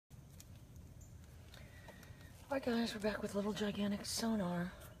Alright guys, we're back with little gigantic sonar.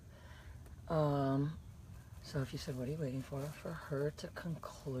 So if you said, what are you waiting for? For her to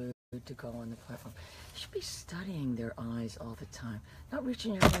conclude to go on the platform. You should be studying their eyes all the time. Not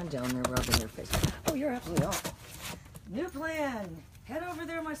reaching your hand down there, rubbing their face. Oh, you're absolutely awful. New plan. Head over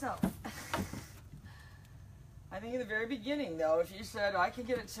there myself. I think in the very beginning, though, if you said, I can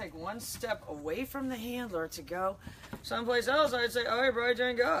get it to take one step away from the handler to go someplace else, I'd say, all right, Brian,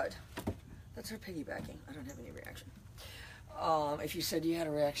 thank God. That's her piggybacking. I don't have any reaction. If you said you had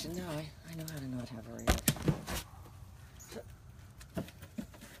a reaction, no, I know how to not have a reaction. So,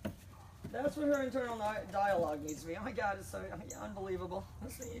 that's what her internal dialogue needs to be. Oh my God, it's so unbelievable.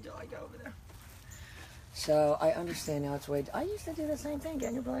 Let's see until I go over there. So I understand now it's way. I used to do the same thing. Get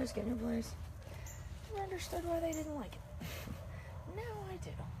in your place, get in your place. Never understood why they didn't like it. Now I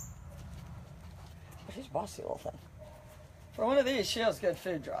do. But she's bossy little thing. For one of these, she has good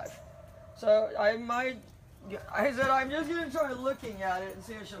food drive. So I said, I'm just going to try looking at it and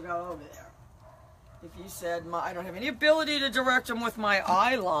see if she'll go over there. If you said, I don't have any ability to direct them with my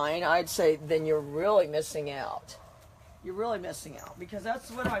eye line, I'd say, then you're really missing out. You're really missing out, because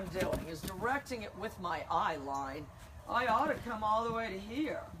that's what I'm doing, is directing it with my eye line. I ought to come all the way to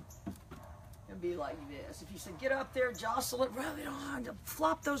here and be like this. If you said, get up there, jostle it, rub it on,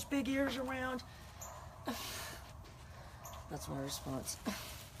 flop those big ears around. That's my response.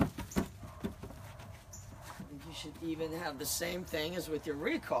 You should even have the same thing as with your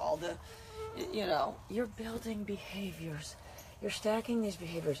recall. You know, you're building behaviors. You're stacking these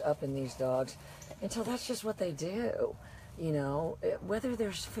behaviors up in these dogs until that's just what they do. You know, whether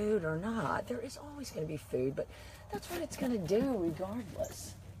there's food or not, there is always going to be food, but that's what it's going to do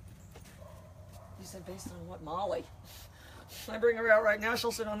regardless. You said based on what, Molly? If I bring her out right now,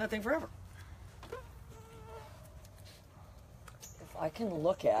 she'll sit on that thing forever. If I can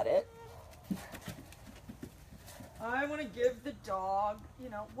look at it, I want to give the dog, you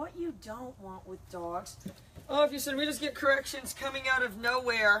know, what you don't want with dogs. Oh, if you said we just get corrections coming out of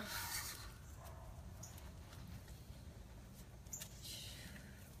nowhere.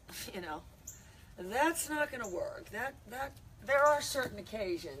 You know, that's not going to work. There are certain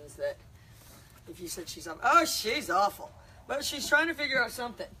occasions that if you said she's awful, oh, she's awful. But she's trying to figure out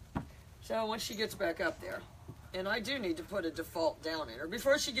something. So once she gets back up there, and I do need to put a default down in her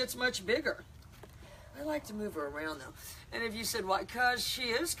before she gets much bigger. I like to move her around though. And if you said, why? Because she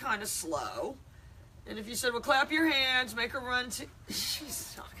is kind of slow. And if you said, well, clap your hands, make her run to...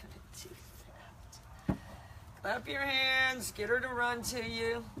 She's not going to do that. Clap your hands, get her to run to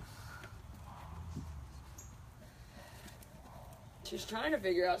you. She's trying to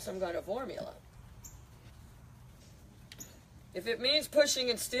figure out some kind of formula. If it means pushing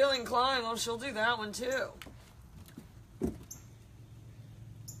and stealing climb, well, she'll do that one too.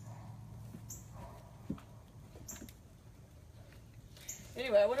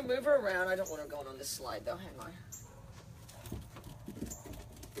 Anyway, I want to move her around. I don't want her going on this slide, though. Hang on.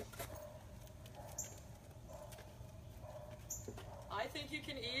 I think you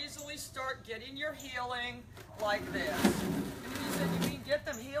can easily start getting your healing like this. And you said you mean get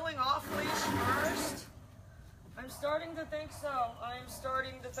them healing off leash first? I'm starting to think so. I am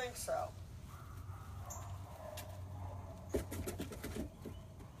starting to think so.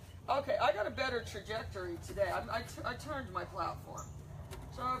 Okay, I got a better trajectory today. I turned my platform.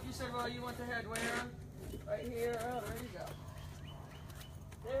 So if you said, well, you want the head where? Right here. Oh, there you go.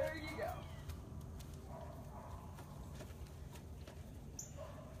 There you go.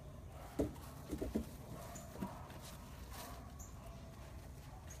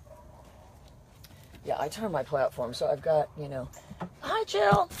 Yeah, I turned my platform, so I've got, you know, hi,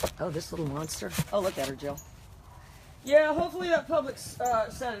 Jill. Oh, this little monster. Oh, look at her, Jill. Yeah, hopefully that public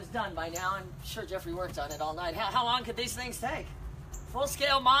set is done by now. I'm sure Jeffrey worked on it all night. How long could these things take?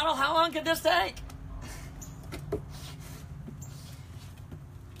 Full-scale model, how long could this take?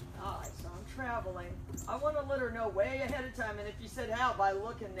 All right, so I'm traveling. I want to let her know way ahead of time, and if you said how, by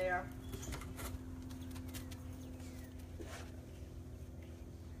looking there.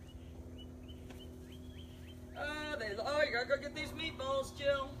 Oh, you gotta go get these meatballs,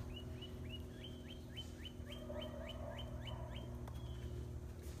 Jill.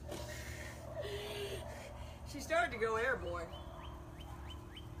 She started to go airborne.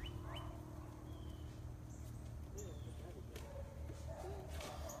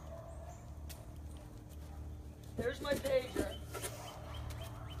 There's my pager.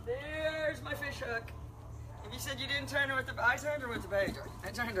 There's my fish hook. If you said you didn't turn her with the... I turned her with the pager.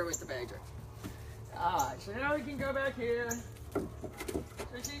 I turned her with the pager. Alright, so now we can go back here.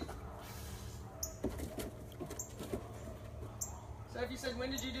 So if if you said,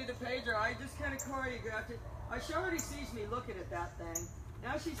 when did you do the pager? I just kind of choreographed it. She already sees me looking at that thing.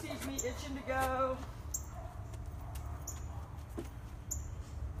 Now she sees me itching to go. Yeah,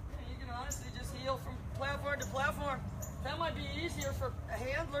 you can honestly just heel from platform to platform. That might be easier for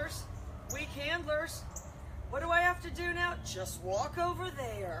handlers, weak handlers. What do I have to do now? Just walk over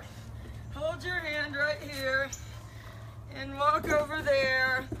there. Hold your hand right here and walk over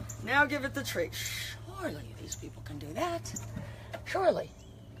there. Now give it the treat. Surely these people can do that. Surely.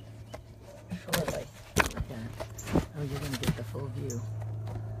 Surely. Yeah. Oh, you're going to get the full view.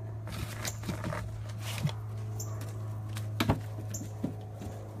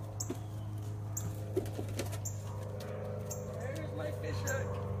 There's my fish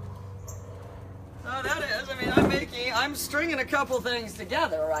hook. Oh, that is. I mean, I'm stringing a couple things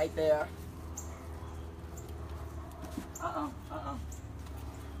together right there. Uh-oh, uh-oh.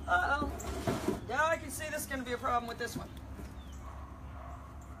 Uh-oh. Now I can see this is going to be a problem with this one.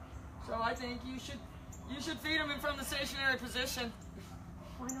 So I think you should feed them from the stationary position.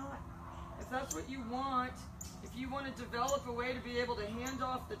 Why not? If that's what you want, if you want to develop a way to be able to hand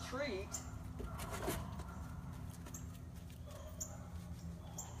off the treat,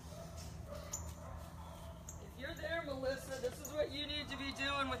 if you're there, Melissa, this is what you need to be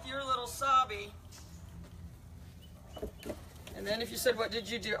doing with your little sobby. And then if you said, what did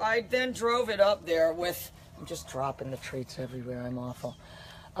you do? I then drove it up there with, I'm just dropping the treats everywhere, I'm awful.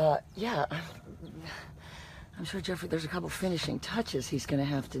 Yeah, I'm sure Jeffrey, there's a couple finishing touches he's going to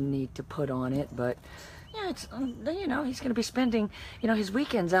have to need to put on it, but yeah, it's, you know, he's going to be spending, you know, his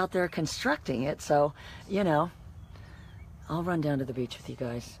weekends out there constructing it, so, you know, I'll run down to the beach with you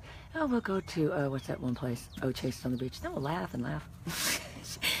guys. Oh, we'll go to, what's that one place? Oh, Chase on the beach. Then we'll laugh and laugh.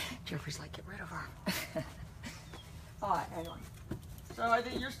 Jeffrey's like, get rid of her. All right, hang on. So I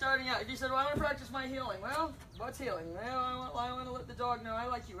think you're starting out. If you said, well, I want to practice my healing. Well, what's healing? Well, I want to let the dog know I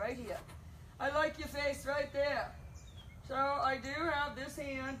like you right here. I like your face right there. So I do have this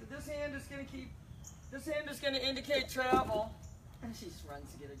hand. This hand is going to keep, this hand is going to indicate travel. And she just runs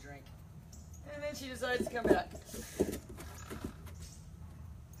to get a drink. And then she decides to come back.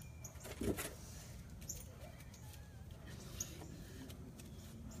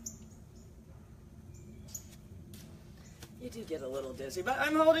 You do get a little dizzy, but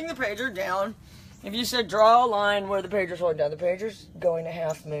I'm holding the pager down. If you said draw a line where the pager's holding down, the pager's going to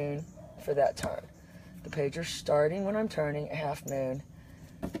half moon for that turn. The pager's starting when I'm turning a half moon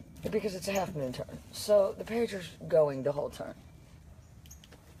because it's a half moon turn. So the pager's going the whole turn.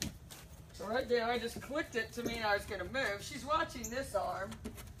 So right there, I just clicked it to mean I was going to move. She's watching this arm.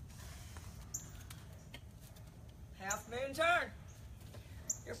 Half moon turn.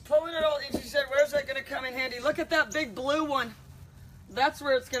 You're pulling it all, and she said, where's that going to come in handy? Look at that big blue one. That's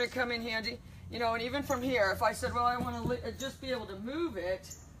where it's going to come in handy. You know, and even from here, if I said, well, I want to just be able to move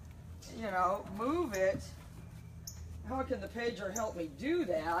it, you know, move it, how can the pager help me do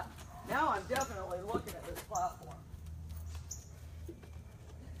that? Now I'm definitely looking at this platform.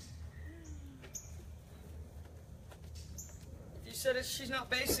 You said she's not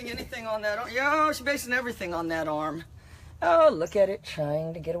basing anything on that arm. Yeah, she's basing everything on that arm. Oh, look at it,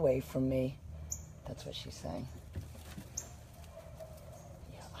 trying to get away from me. That's what she's saying.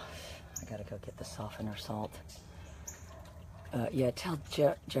 Yeah, I gotta go get the softener salt. Yeah, tell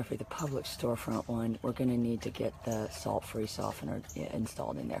Jeffrey, the public storefront one, we're gonna need to get the salt-free softener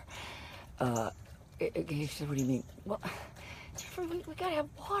installed in there. He said, what do you mean? Well, Jeffrey, we gotta have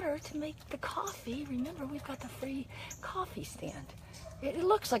water to make the coffee. Remember, we've got the free coffee stand. It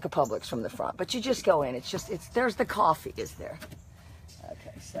looks like a Publix from the front, but you just go in. There's the coffee is there.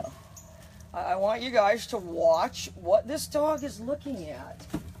 Okay, so I want you guys to watch what this dog is looking at.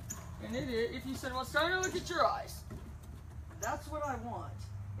 And it is, if you said, well, start to look at your eyes. That's what I want.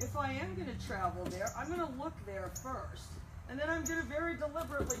 If I am going to travel there, I'm going to look there first. And then I'm going to very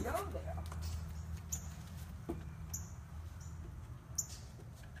deliberately go there.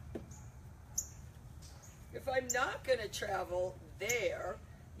 If I'm not going to travel there,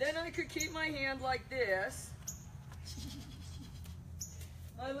 then I could keep my hand like this.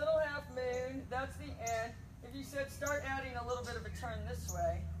 My little half moon, that's the end. If you said start adding a little bit of a turn this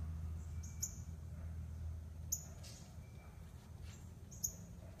way.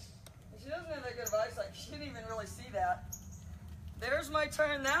 She doesn't have that good of eyesight. She didn't even really see that. There's my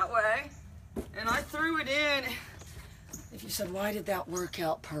turn that way. And I threw it in. If you said, why did that work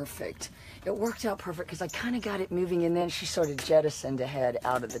out perfect? It worked out perfect because I kind of got it moving and then she sort of jettisoned ahead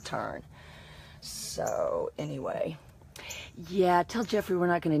out of the turn. So anyway, Yeah, tell Jeffrey we're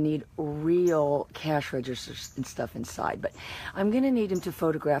not going to need real cash registers and stuff inside, but I'm going to need him to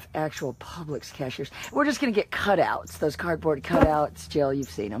photograph actual Publix cashiers. We're just going to get cutouts, those cardboard cutouts. Jill, you've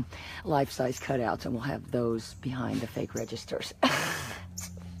seen them, life-size cutouts, and we'll have those behind the fake registers.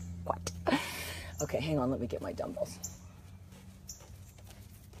 What? Okay, hang on, let me get my dumbbells.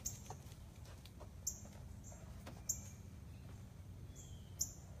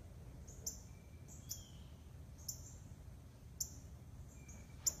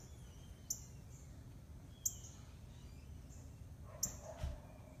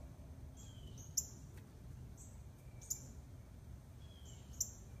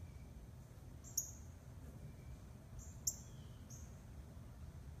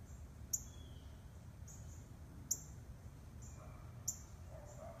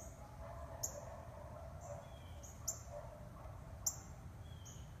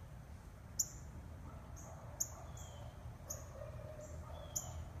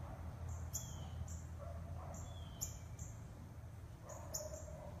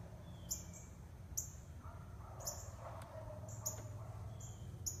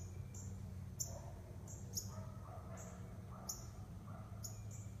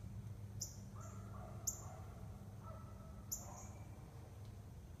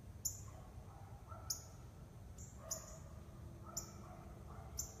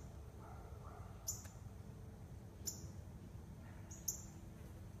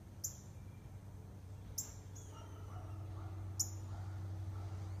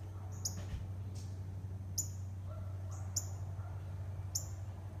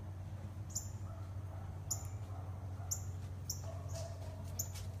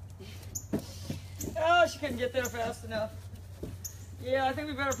 Oh, she couldn't get there fast enough. Yeah, I think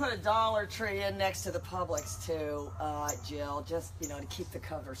we better put a Dollar Tree in next to the Publix too, Jill, just, you know, to keep the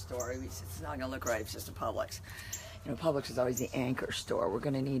cover story. It's not going to look right if it's just a Publix. You know, Publix is always the anchor store. We're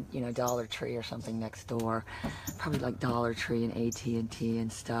going to need, you know, Dollar Tree or something next door. Probably like Dollar Tree and AT&T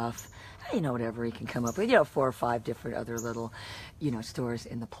and stuff. You know, whatever he can come up with. You know, 4 or 5 different other little, you know, stores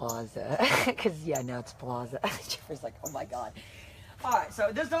in the plaza. Because, yeah, no, it's plaza. Jeffrey's like, oh my God. All right, so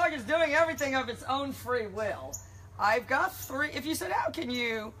this dog is doing everything of its own free will. I've got 3. If you said, how can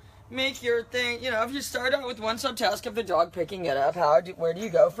you make your thing, you know, if you start out with one subtask of the dog picking it up, where do you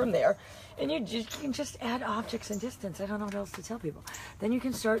go from there? And you can just add objects and distance. I don't know what else to tell people. Then you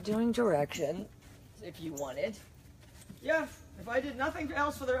can start doing direction, if you wanted. Yeah, if I did nothing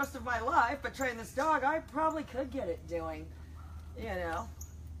else for the rest of my life but train this dog, I probably could get it doing, you know,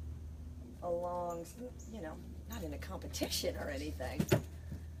 along, you know, not in a competition or anything.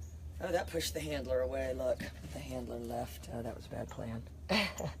 Oh, that pushed the handler away. Look, the handler left. Oh, that was a bad plan.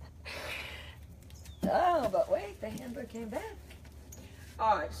 Oh, but wait, the handler came back.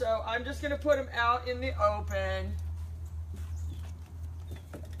 All right, so I'm just going to put him out in the open.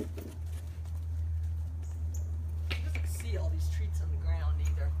 He doesn't see all these treats on the ground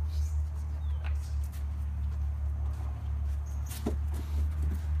either.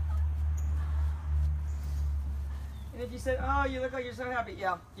 And if you said, oh, you look like you're so happy.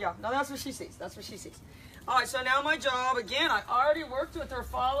 Yeah. No, that's what she sees. That's what she sees. All right, so now my job, again, I already worked with her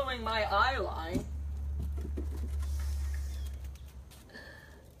following my eye line.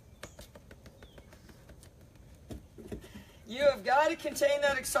 You have got to contain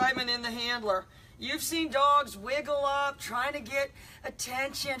that excitement in the handler. You've seen dogs wiggle up, trying to get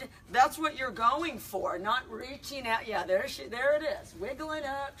attention. That's what you're going for, not reaching out. Yeah, there it is, wiggling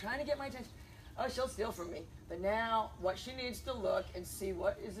up, trying to get my attention. Oh, she'll steal from me. But now, what she needs to look and see,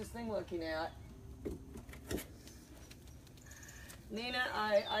 what is this thing looking at? Nina,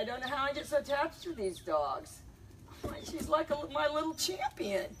 I don't know how I get so attached to these dogs. She's like my little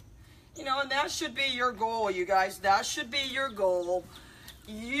champion. You know, and that should be your goal, you guys. That should be your goal.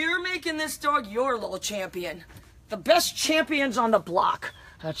 You're making this dog your little champion. The best champions on the block.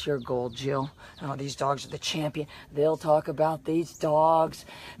 That's your goal, Jill. Oh, these dogs are the champion. They'll talk about these dogs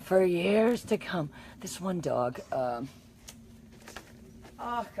for years to come. This one dog, oh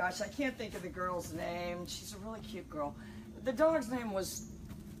gosh, I can't think of the girl's name. She's a really cute girl. The dog's name was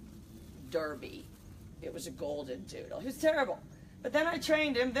Derby. It was a golden doodle. He was terrible. But then I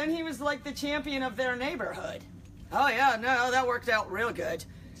trained him. Then he was like the champion of their neighborhood. Oh, yeah, no, that worked out real good.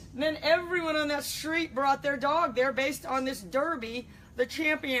 And then everyone on that street brought their dog there based on this Derby, the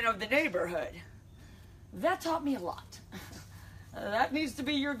champion of the neighborhood. That taught me a lot. That needs to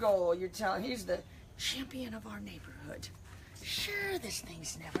be your goal. You're telling he's the champion of our neighborhood. Sure, this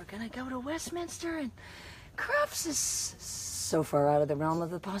thing's never going to go to Westminster, and Crufts is so far out of the realm of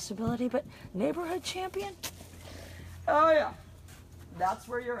the possibility, but neighborhood champion? Oh, yeah. That's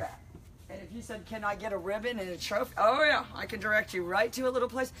where you're at. And if you said, can I get a ribbon and a trophy? Oh yeah, I can direct you right to a little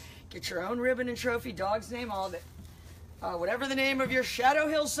place. Get your own ribbon and trophy, dog's name, all of it. Whatever the name of your Shadow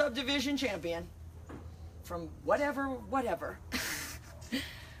Hill subdivision champion. From whatever.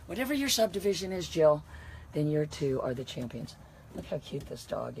 Whatever your subdivision is, Jill, then you two are the champions. Look how cute this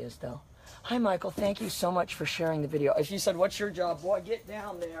dog is, though. Hi, Michael. Thank you so much for sharing the video. If you said, what's your job? Boy, get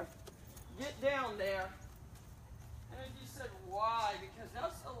down there. Get down there. And if you said, why? Because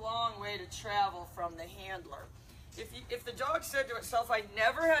that's a long way to travel from the handler. If the dog said to itself, I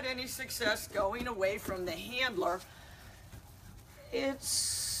never had any success going away from the handler,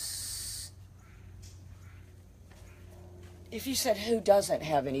 it's... If you said, who doesn't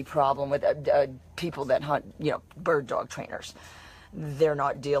have any problem with people that hunt, bird dog trainers, they're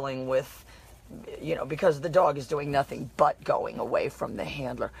not dealing with, because the dog is doing nothing but going away from the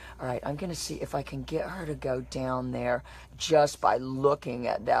handler. All right, I'm going to see if I can get her to go down there just by looking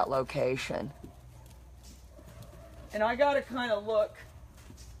at that location. And I got to kind of look.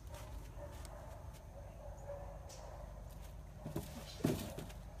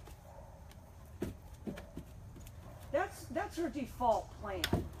 That's her default plan.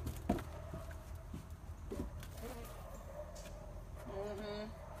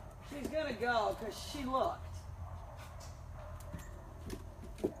 She's gonna go because she looked.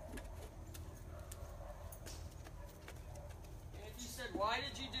 And if you said, why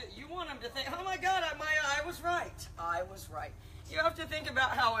did you do it? You want them to think, oh my God, I was right. I was right. You have to think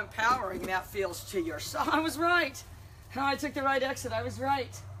about how empowering that feels to yourself. I was right. How I took the right exit, I was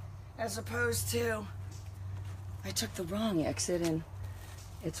right. As opposed to, I took the wrong exit, and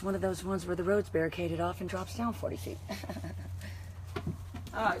it's one of those ones where the road's barricaded off and drops down 40 feet.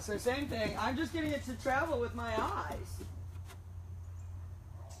 All right, so same thing. I'm just getting it to travel with my eyes.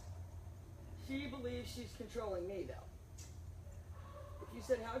 She believes she's controlling me, though. If you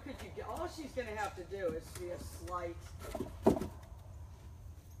said, how could you get... All she's going to have to do is see a slight...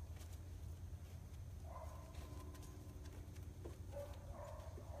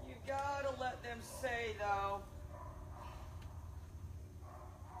 You got to let them say, though...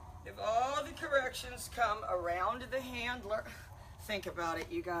 If all the corrections come around the handler... Think about it,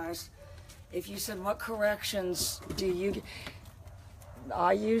 you guys. If you said, what corrections do you get?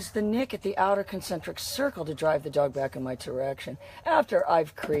 I use the nick at the outer concentric circle to drive the dog back in my direction after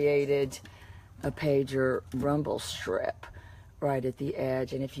I've created a pager rumble strip right at the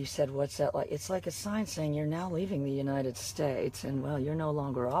edge. And if you said, what's that like? It's like a sign saying you're now leaving the United States, and well, you're no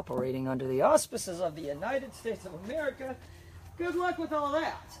longer operating under the auspices of the United States of America. Good luck with all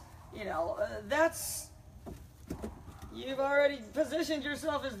that. That's... You've already positioned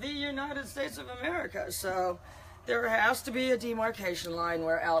yourself as the United States of America, so there has to be a demarcation line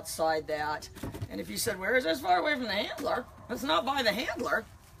where outside that. And if you said, where is this far away from the handler? It's not by the handler,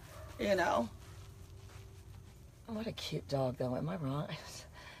 What a cute dog, though. Am I wrong? I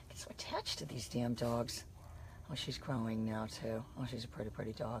get so attached to these damn dogs. Oh, she's growing now, too. Oh, she's a pretty,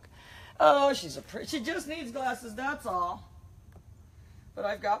 pretty dog. Oh, she just needs glasses, that's all. But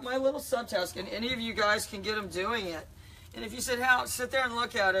I've got my little subtask, and any of you guys can get them doing it. And if you said, how, sit there and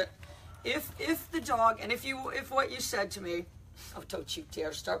look at it. If the dog, and if what you said to me, oh, don't you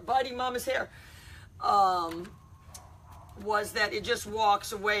dare start biting Mama's hair, was that it just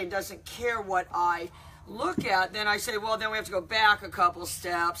walks away and doesn't care what I look at, then I say, well, then we have to go back a couple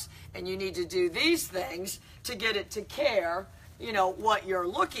steps, and you need to do these things to get it to care, what you're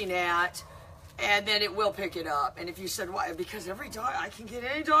looking at, and then it will pick it up. And if you said, why? Because every dog, I can get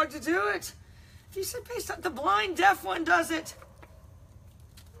any dog to do it. If you said, based on the blind deaf one does it.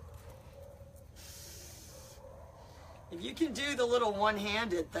 If you can do the little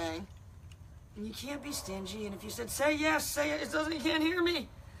one-handed thing, and you can't be stingy, and if you said, say yes, say it, it can't hear me.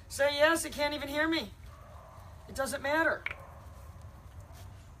 Say yes, it can't even hear me. It doesn't matter.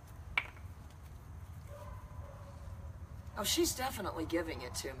 Oh, she's definitely giving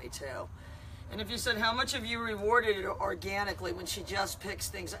it to me, too. And if you said, how much have you rewarded it organically when she just picks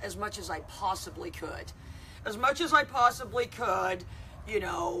things? As much as I possibly could. As much as I possibly could,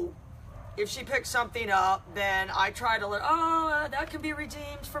 if she picks something up, then I try to that can be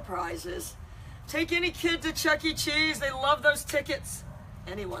redeemed for prizes. Take any kid to Chuck E. Cheese. They love those tickets.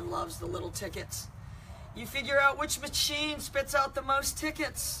 Anyone loves the little tickets. You figure out which machine spits out the most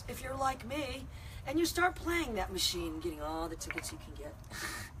tickets, if you're like me, and you start playing that machine, getting all the tickets you can get.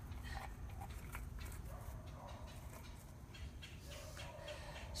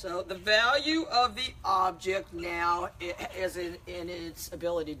 So the value of the object now is in its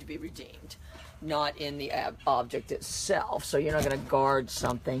ability to be redeemed, not in the object itself. So you're not going to guard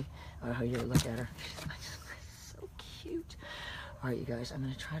something. Oh, here, look at her. She's so cute. Alright, you guys, I'm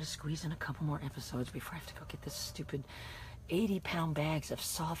going to try to squeeze in a couple more episodes before I have to go get this stupid 80-pound bags of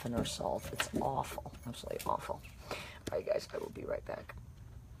softener salt. It's awful. Absolutely awful. Alright, guys, I will be right back.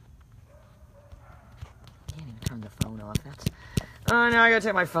 I can't even turn the phone off. That's... Oh, now I got to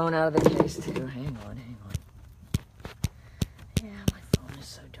take my phone out of the case, too. Hang on. Yeah, my phone is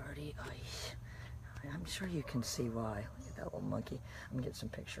so dirty. I'm sure you can see why. Look at that little monkey. I'm going to get some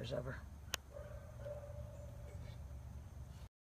pictures of her.